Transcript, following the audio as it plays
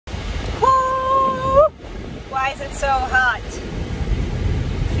Why is it so hot?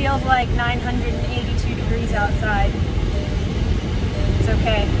 Feels like 982 degrees outside. It's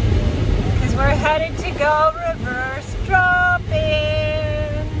okay, because we're headed to go reverse dropping.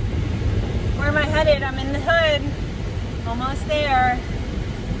 Where am I headed? I'm in the hood. Almost there.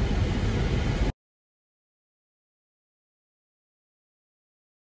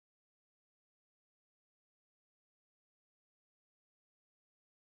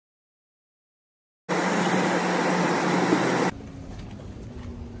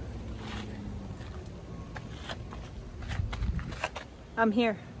 I'm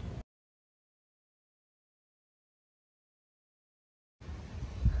here.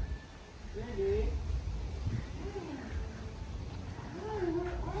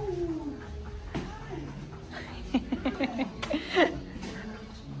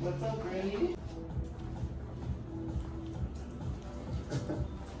 What's up, Granny?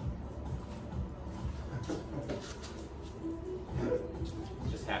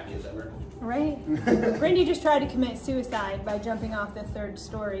 Just happy as ever. Right? Randy just tried to commit suicide by jumping off the 3rd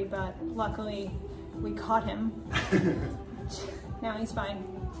story, but luckily we caught him. Now he's fine.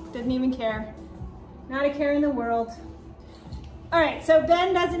 Doesn't even care. Not a care in the world. All right, so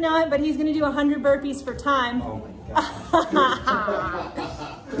Ben doesn't know it, but he's gonna do 100 burpees for time. Oh my god.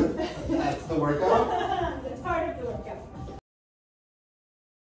 That's the workout? That's part of the workout.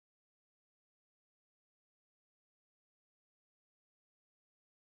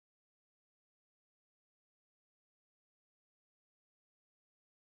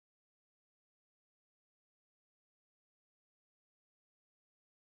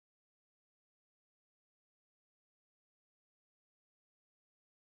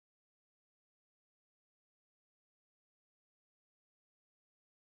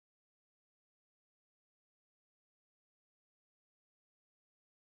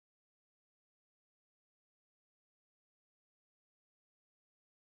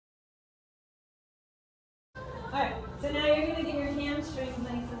 All right, so now you're gonna get your hamstrings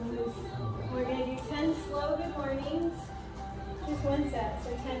nice and loose. We're gonna do 10 slow good mornings, just one set. So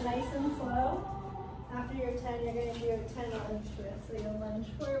 10 nice and slow. After your 10, you're gonna do a 10 lunge twist. So you'll lunge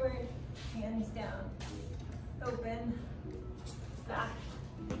forward, hands down, open, back.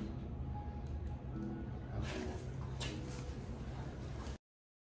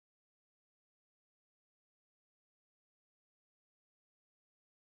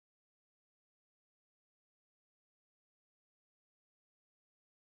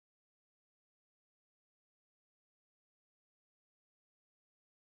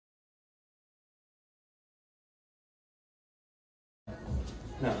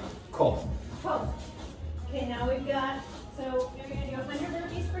 No. Cool. Cool. Okay, now we've got, so you're gonna do 100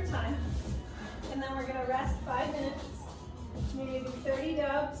 burpees per time, and then we're gonna rest 5 minutes. You're gonna do 30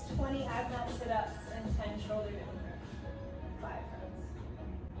 dubs, 20 ab-nut sit-ups, and 10 shoulder down.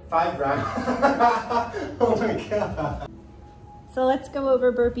 5 rounds. 5 rounds. Oh my god. So let's go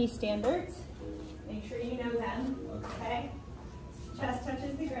over burpee standards. Make sure you know them, okay? Chest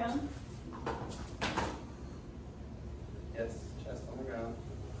touches the ground. Yes, chest on the ground.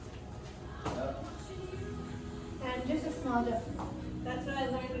 Up. And just a small jump. That's what I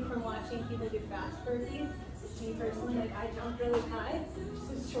learned from watching people do fast burpees. Me personally, like I jump really high.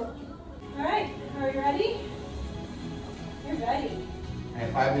 This is short jump. All right, are you ready? You're ready. I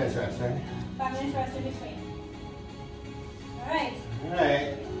have 5 minutes rest, right? 5 minutes rest in between. All right. All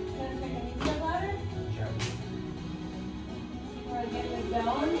right. You want to pick a knee step ladder? Sure. We're gonna get in the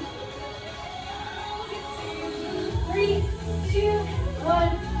zone. 3, 2,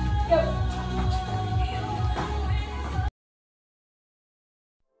 1, go.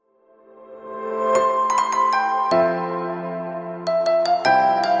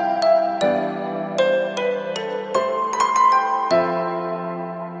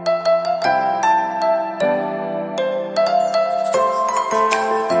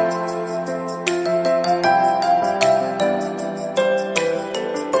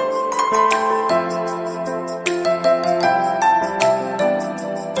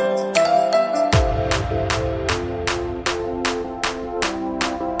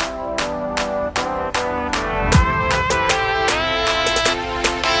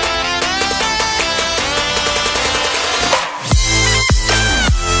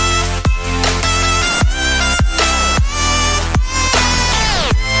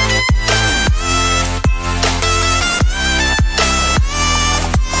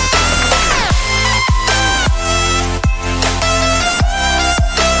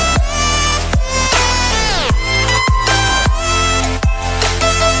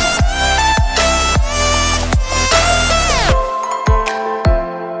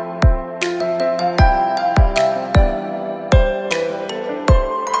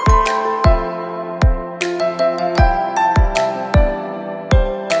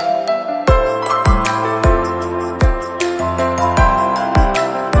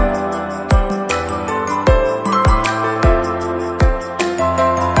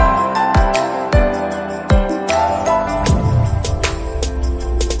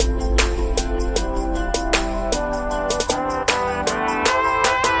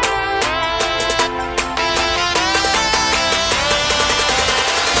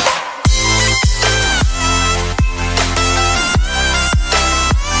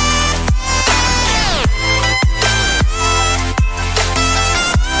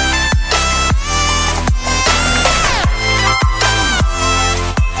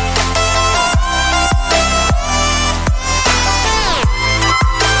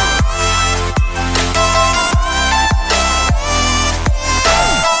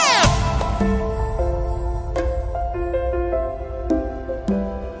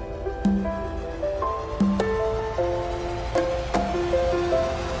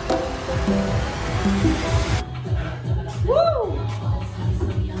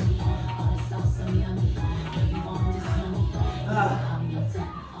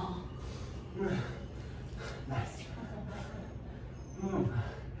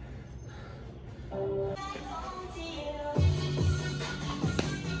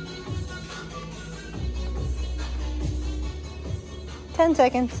 10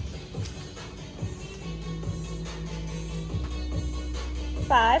 seconds.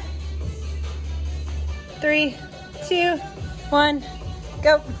 5, 3, 2, 1,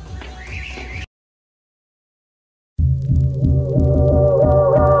 go.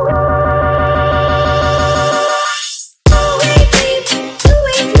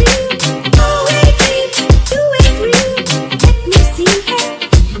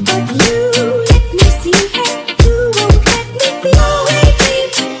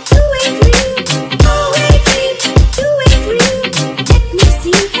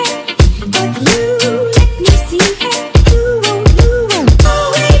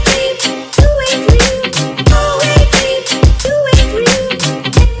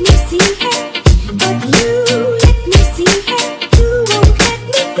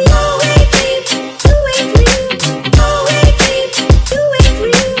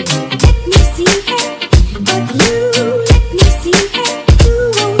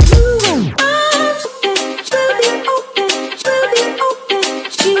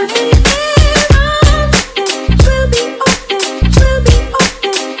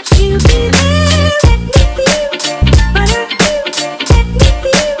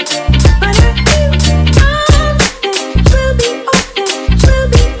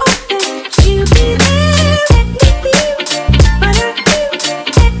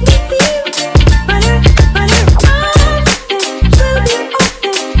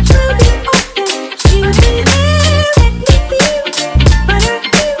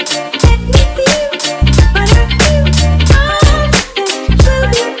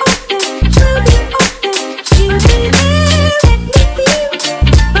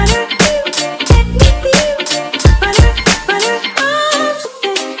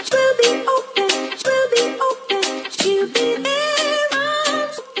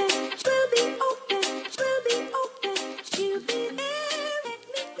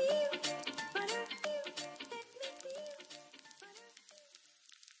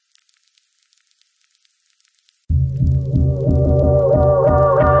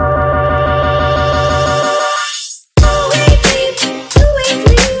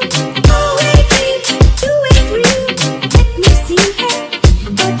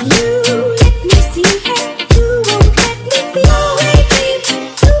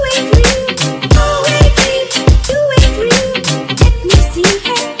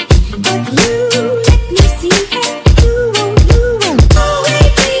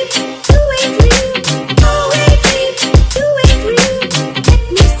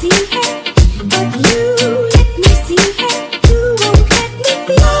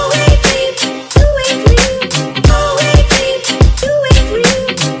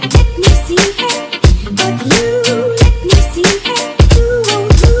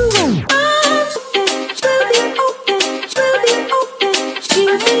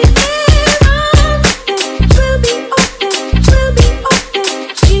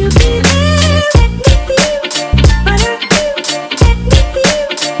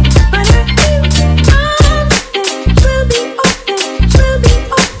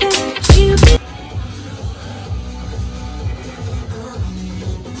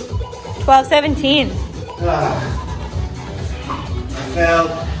 $12.17. I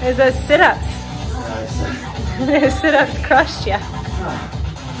failed. There's those sit-ups. Those sit-ups crushed you.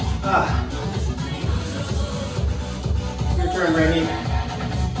 Your turn, Rainy.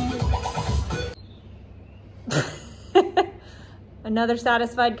 Another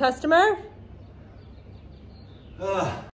satisfied customer.